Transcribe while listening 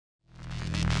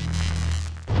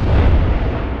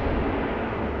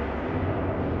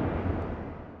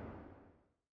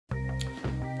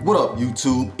What up,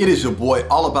 YouTube? It is your boy,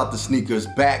 All About The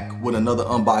Sneakerz, back with another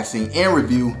unboxing and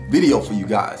review video for you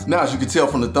guys. Now, as you can tell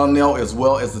from the thumbnail as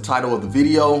well as the title of the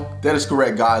video, that is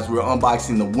correct, guys. We're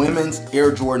unboxing the women's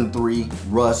Air Jordan 3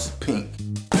 Rust Pink.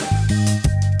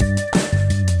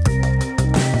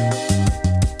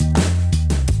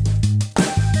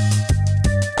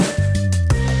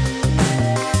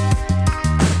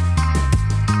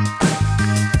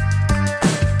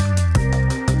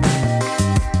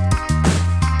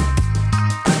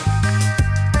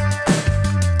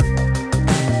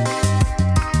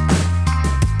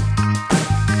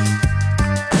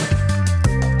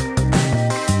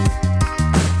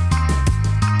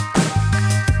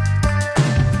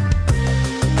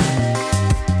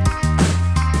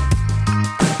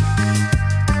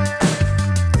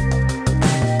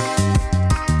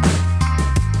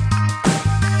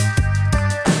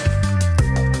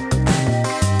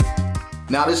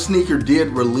 Now, this sneaker did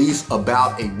release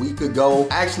about a week ago.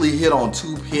 I actually hit on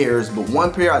 2 pairs, but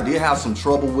one pair I did have some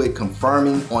trouble with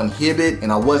confirming on Hibbett,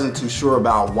 and I wasn't too sure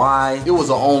about why. It was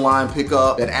an online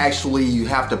pickup that actually you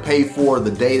have to pay for the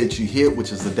day that you hit,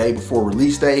 which is the day before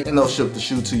release day, and they'll ship the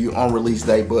shoe to you on release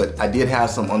day. But I did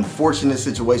have some unfortunate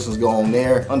situations go on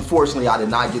there. Unfortunately, I did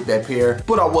not get that pair,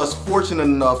 but I was fortunate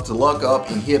enough to luck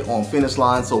up and hit on Finish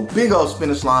Line. So big ups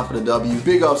Finish Line for the W.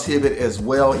 Big ups Hibbett as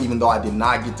well, even though I did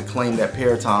not get to claim that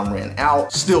pair. Time ran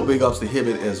out. Still big ups to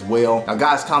Hibbett as well. Now,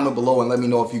 guys, comment below and let me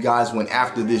know if you guys went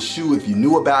after this shoe, if you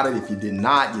knew about it. If you did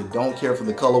not, you don't care for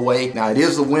the colorway. Now, it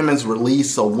is a women's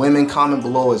release, so women, comment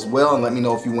below as well and let me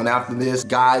know if you went after this.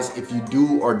 Guys, if you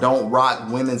do or don't rock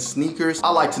women's sneakers, I'd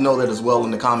like to know that as well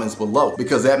in the comments below,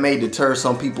 because that may deter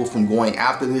some people from going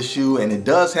after this shoe, and it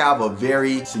does have a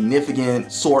very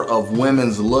significant sort of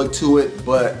women's look to it.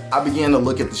 But I began to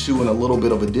look at the shoe in a little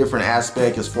bit of a different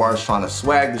aspect as far as trying to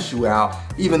swag the shoe out.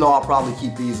 Even though I'll probably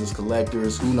keep these as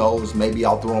collectors, who knows, maybe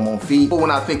I'll throw them on feet. But when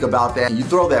I think about that, you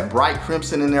throw that bright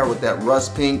crimson in there with that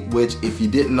rust pink, which, if you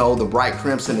didn't know, the bright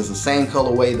crimson is the same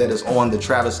colorway that is on the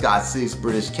Travis Scott 6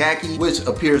 British Khaki, which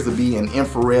appears to be an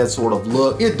infrared sort of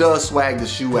look. It does swag the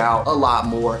shoe out a lot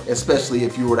more, especially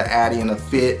if you were to add in a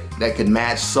fit that could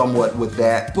match somewhat with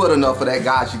that. But enough of that,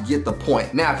 guys, you get the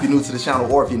point. Now, if you're new to the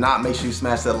channel or if you're not, make sure you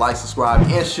smash that like, subscribe,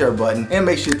 and share button, and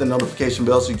make sure you hit the notification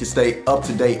bell so you can stay up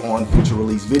to date on future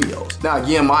release videos. Now,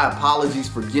 again, my apologies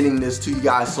for getting this to you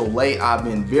guys so late. I've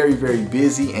been very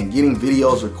busy and getting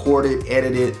videos recorded,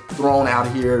 edited, thrown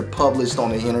out here, published on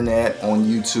the internet, on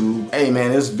YouTube. Hey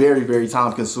man, it's very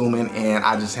time consuming, and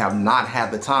I just have not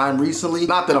had the time recently.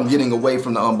 Not that I'm getting away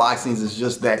from the unboxings, it's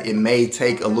just that it may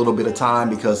take a little bit of time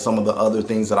because some of the other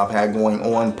things that I've had going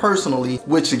on personally,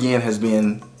 which again has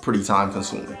been pretty time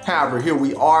consuming. However, here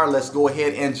we are. Let's go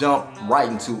ahead and jump right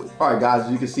into it. All right, guys,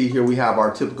 as you can see here, we have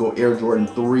our typical Air Jordan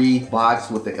 3 box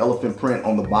with the elephant print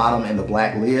on the bottom and the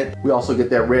black lid. We also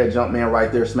get that red Jumpman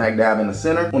right there smack dab in the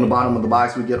center. On the bottom of the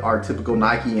box, we get our typical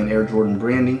Nike and Air Jordan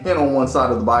branding. And on one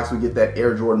side of the box, we get that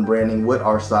Air Jordan branding with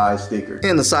our size sticker.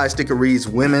 And the size sticker reads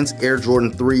Women's Air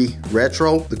Jordan 3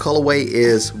 Retro. The colorway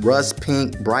is Rust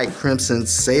Pink Bright Crimson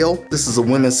Sail. This is a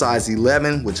women's size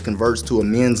 11, which converts to a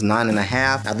men's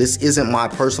 9.5. Now, this isn't my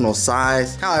personal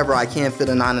size. However, I can fit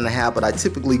a 9.5, but I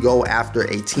typically go after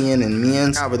a 10 in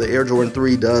men's. However, the Air Jordan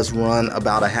 3 does run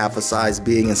about a half a size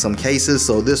big in some cases,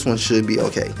 so this one should be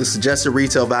okay. The suggested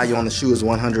retail value on the shoe is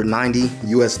 $190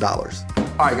 US.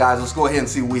 All right, guys, let's go ahead and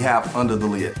see what we have under the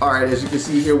lid. All right, as you can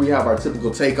see here, we have our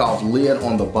typical takeoff lid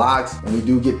on the box, and we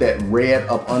do get that red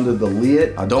up under the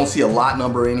lid. I don't see a lot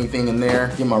number or anything in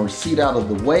there. Get my receipt out of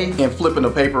the way, and flipping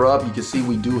the paper up, you can see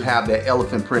we do have that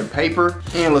elephant print paper.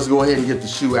 And let's go ahead and get the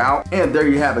shoe out. And there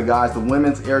you have it, guys, the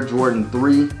women's Air Jordan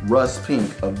 3 Rust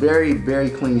Pink. A very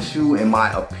clean shoe in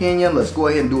my opinion. Let's go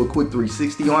ahead and do a quick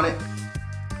 360 on it.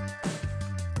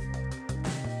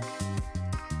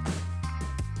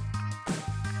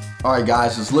 All right,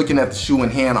 guys, just looking at the shoe in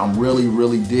hand, I'm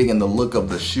really digging the look of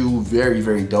the shoe.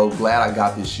 Very dope. Glad I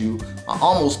got this shoe. I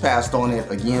almost passed on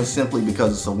it again simply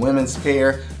because it's a women's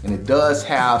pair and it does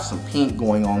have some pink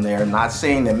going on there. Not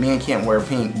saying that men can't wear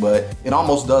pink, but it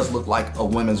almost does look like a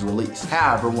women's release.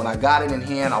 However, when I got it in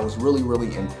hand, I was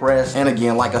really impressed. And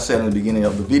again, like I said in the beginning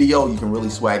of the video, you can really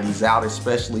swag these out,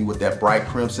 especially with that bright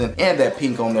crimson and that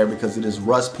pink on there, because it is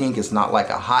rust pink. It's not like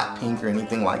a hot pink or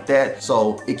anything like that,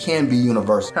 so it can be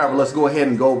universal. However, However, let's go ahead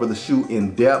and go over the shoe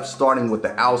in depth, starting with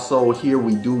the outsole. Here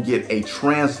we do get a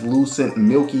translucent,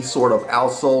 milky sort of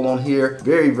outsole on here.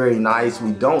 Very, very nice.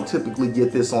 We don't typically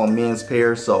get this on men's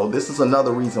pairs, so this is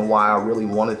another reason why I really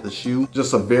wanted the shoe.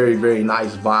 Just a very, very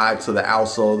nice vibe to the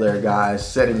outsole there, guys,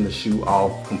 setting the shoe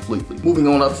off completely. Moving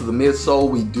on up to the midsole,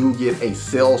 we do get a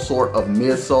cell sort of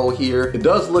midsole here. It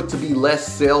does look to be less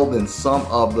cell than some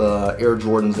of the Air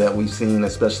Jordans that we've seen,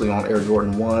 especially on Air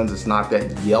Jordan 1s. It's not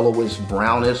that yellowish,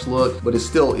 brownish look, but it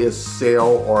still is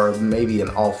cell or maybe an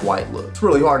off-white look. It's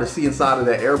really hard to see inside of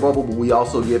that air bubble, but we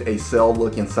also get a cell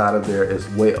look inside of there as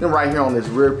well. And right here on this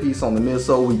rear piece on the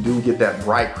midsole, we do get that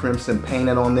bright crimson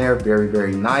painted on there. Very,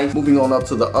 very nice. Moving on up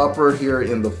to the upper here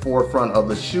in the forefront of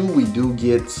the shoe, we do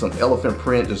get some elephant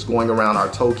print just going around our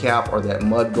toe cap or that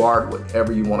mud guard,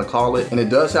 whatever you want to call it. And it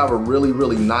does have a really,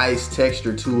 really nice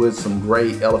texture to it. Some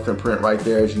great elephant print right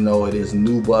there. As you know, it is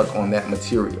nubuck on that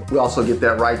material. We also get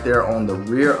that right there on the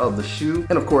rear of the shoe.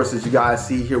 And of course, as you guys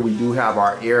see here, we do have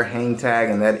our Air hang tag,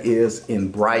 and that is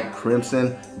in bright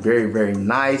crimson. Very, very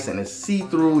nice, and it's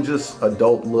see-through, just a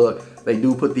dope look. They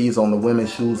do put these on the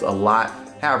women's shoes a lot.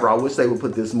 However, I wish they would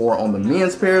put this more on the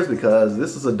men's pairs because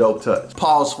this is a dope touch.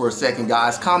 Pause for a second,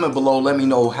 guys. Comment below, let me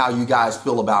know how you guys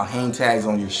feel about hang tags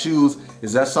on your shoes.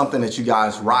 Is that something that you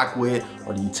guys rock with,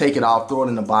 or do you take it off, throw it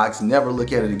in the box, never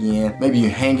look at it again? Maybe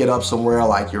you hang it up somewhere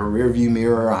like your rear view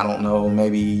mirror, I don't know,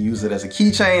 maybe use it as a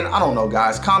keychain, I don't know,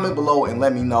 guys. Comment below and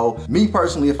let me know. Me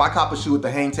personally, if I cop a shoe with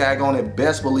the hang tag on it,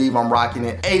 best believe I'm rocking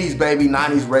it. 80s baby,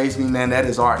 90s raised me, man, that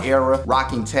is our era,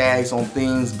 rocking tags on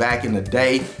things back in the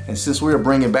day. And since we're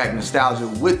bringing back nostalgia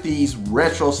with these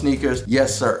retro sneakers,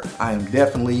 yes sir, I am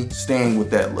definitely staying with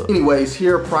that look. Anyways,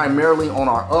 here primarily on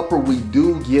our upper, we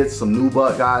do get some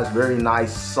nubuck, guys. Very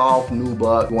nice, soft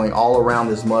nubuck going all around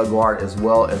this mud guard as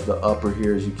well as the upper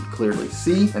here, as you can clearly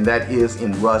see. And that is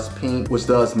in rust pink, which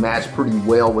does match pretty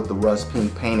well with the rust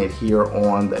pink painted here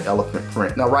on the elephant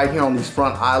print. Now right here on these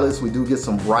front eyelets, we do get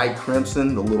some bright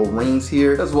crimson, the little rings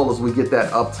here, as well as we get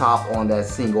that up top on that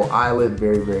single eyelet.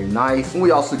 Very, very nice. And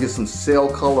we also get some cell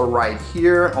color right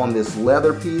here on this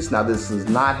leather piece. Now this does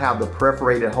not have the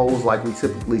perforated holes like we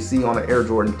typically see on the Air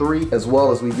Jordan 3, as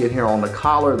well as we get here on the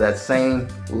collar, that same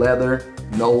leather,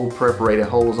 no perforated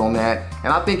holes on that.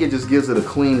 And I think it just gives it a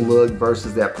clean look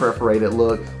versus that perforated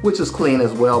look, which is clean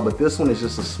as well, but this one is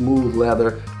just a smooth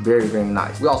leather. Very, very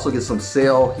nice. We also get some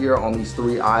cell here on these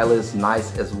three eyelets,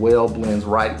 nice as well, blends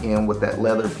right in with that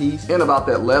leather piece. And about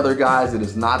that leather, guys, it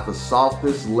is not the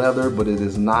softest leather, but it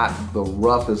is not the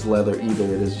roughest leather either.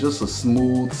 It is just a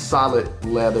smooth, solid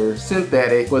leather,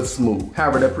 synthetic, but smooth.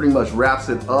 However, that pretty much wraps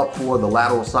it up for the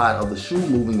lateral side of the shoe.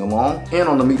 Moving along, and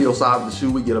on the medial side of the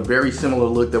shoe, we get a very similar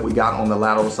look that we got on the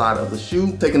lateral side of the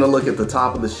shoe. Taking a look at the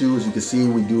top of the shoe, as you can see,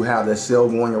 we do have that cell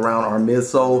going around our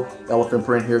midsole, elephant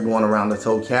print here going around the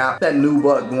toe cap, that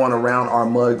nubuck going around our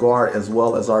mud guard as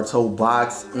well as our toe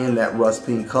box in that rust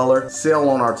pink color. Cell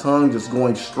on our tongue just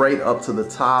going straight up to the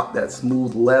top, that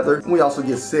smooth leather. And we also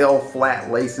get cell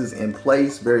flat laces in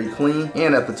place, very clean.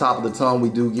 And at the top of the tongue, we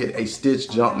do get a stitch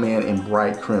Jumpman in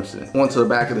bright crimson. Onto the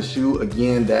back of the shoe,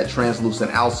 again, that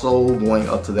translucent outsole going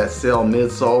up to that cell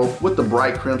midsole with the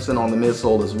bright crimson on the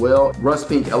midsole as well. Rust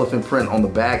pink elephant print on the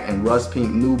back and rust pink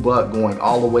nubuck going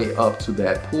all the way up to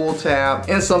that pull tab.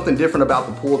 And something different about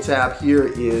the pull tab here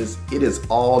is it is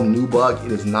all nubuck.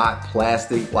 It is not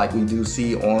plastic like we do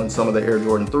see on some of the Air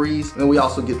Jordan 3s. And we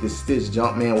also get this stitch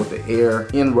Jumpman with the Air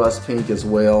in rust pink as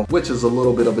well, which is a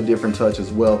little bit of a different touch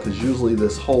as well, because usually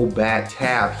this whole back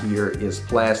tab here is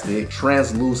plastic.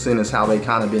 Translucent is how they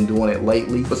kind of been doing it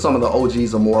lately, but some of the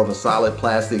OGs are more of a solid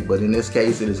plastic, but in this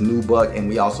case it is nubuck, and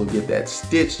we also get that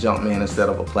stitch Jumpman instead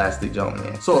of a plastic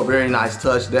Jumpman. So a very nice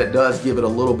touch that does give it a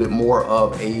little bit more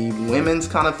of a women's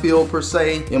kind of feel per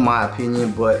se, in my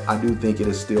opinion, but I do think it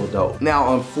is still dope.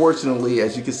 Now unfortunately,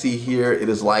 as you can see here, it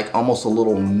is like almost a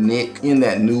little nick in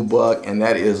that nubuck, and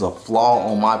that is a flaw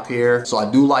on my pair. So I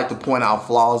do like to point out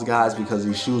flaws, guys, because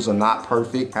these shoes are not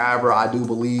perfect. However, I do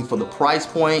believe for the price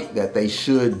point that they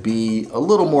should be a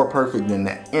little more perfect than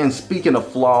that. And speaking of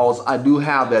flaws, I do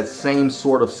have that same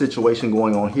sort of situation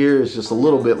going on here. It's just a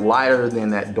little bit lighter than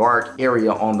that dark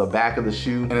area on the back of the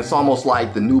shoe, and it's almost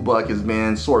like the nubuck has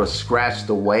been sort of scratched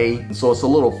away, and so it's a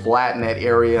little flat in that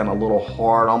area and a little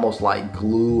hard, almost like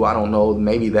glue. I don't know,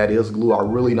 maybe that is glue, I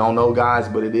really don't know, guys,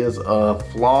 but it is a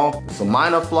flaw. It's a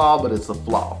minor flaw, but it's a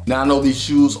flaw. Now I know these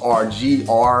shoes are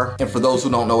GR, and for those who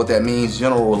don't know what that means,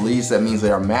 general release, that means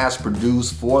they are mass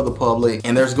produced for the public,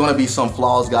 and there's going to be some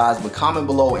flaws, guys, but comment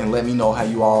below and let me know how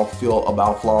you all feel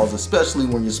about flaws, especially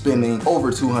when you're spending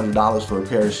over $200 for a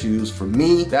pair of shoes. shoes. For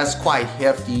me, that's quite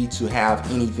hefty to have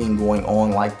anything going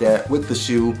on like that with the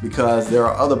shoe, because there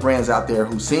are other brands out there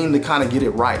who seem to kind of get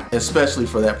it right, especially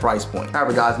for that price point.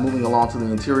 However guys, moving along to the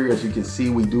interior, as you can see,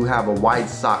 we do have a white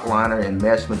sock liner in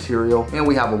mesh material, and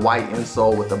we have a white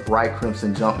insole with a bright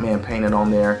crimson Jumpman painted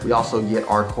on there. We also get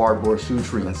our cardboard shoe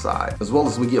tree inside, as well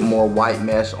as we get more white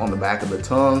mesh on the back of the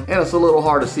tongue, and it's a little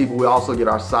hard to see, but we also get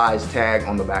our size tag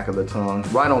on the back of the tongue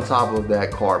right on top of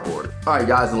that cardboard. Alright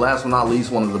guys, and last but not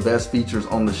least, one of the best features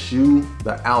on the shoe,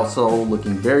 the outsole,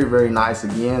 looking very, very nice.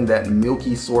 Again, that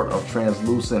milky sort of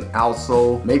translucent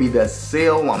outsole. Maybe that's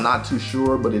sail, I'm not too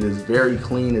sure, but it is very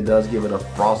clean. It does give it a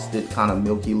frosted kind of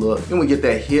milky look. And we get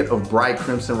that hit of bright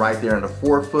crimson right there in the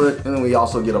forefoot, and then we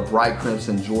also get a bright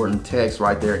crimson Jordan text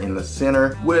right there in the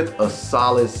center with a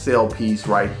solid sail piece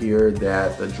right here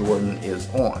that the Jordan is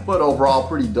on. But overall,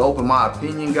 pretty dope in my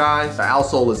opinion, guys. The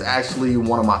outsole is actually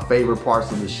one of my favorite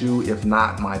parts of the shoe, if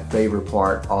not my favorite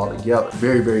part altogether.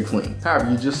 Very, very clean. However,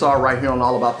 you just saw right here on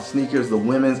All About The Sneakerz, the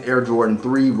women's Air Jordan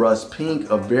 3 Rust Pink,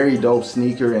 a very dope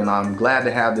sneaker, and I'm glad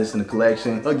to have this in the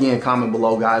collection. Again, comment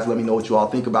below guys, let me know what you all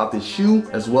think about this shoe,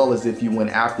 as well as if you went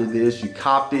after this, you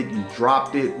copped it, you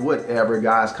dropped it, whatever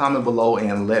guys, comment below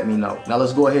and let me know. Now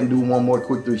let's go ahead and do one more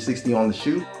quick 360 on the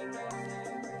shoe.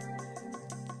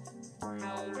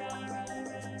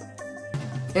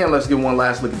 And let's get one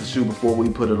last look at the shoe before we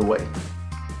put it away.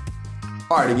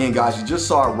 Alright, again guys, you just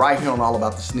saw it right here on All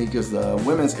About The Sneakerz, the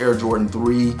women's Air Jordan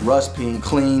 3 Rust Pink,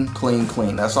 clean, clean,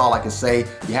 clean. That's all I can say.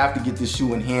 You have to get this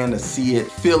shoe in hand to see it,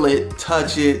 feel it,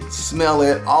 touch it, smell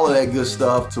it, all of that good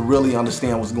stuff to really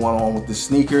understand what's going on with this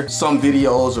sneaker. Some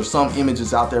videos or some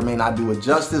images out there may not do it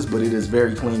justice, but it is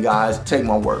very clean, guys. Take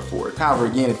my word for it. However,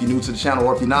 again, if you're new to the channel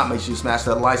or if you're not, make sure you smash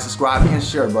that like, subscribe, and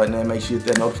share button, and make sure you hit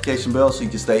that notification bell so you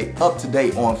can stay up to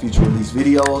date on future release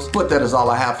videos. But that is all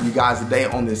I have for you guys today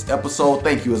on this episode.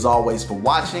 Thank you as always for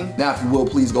watching. Now, if you will,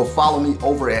 please go follow me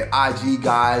over at IG,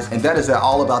 guys, and that is at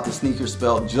All About The Sneakerz,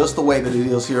 spelled just the way that it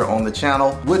is here on the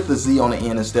channel, with the Z on the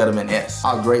end instead of an S.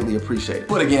 I'll greatly appreciate it.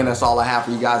 But again, that's all I have for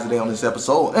you guys today on this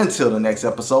episode. Until the next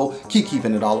episode, keep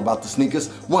keeping it all about the sneakers.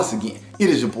 Once again, it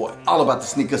is your boy, All About The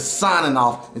Sneakerz, signing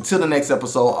off. Until the next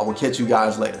episode, I will catch you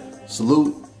guys later.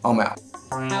 Salute, I'm out.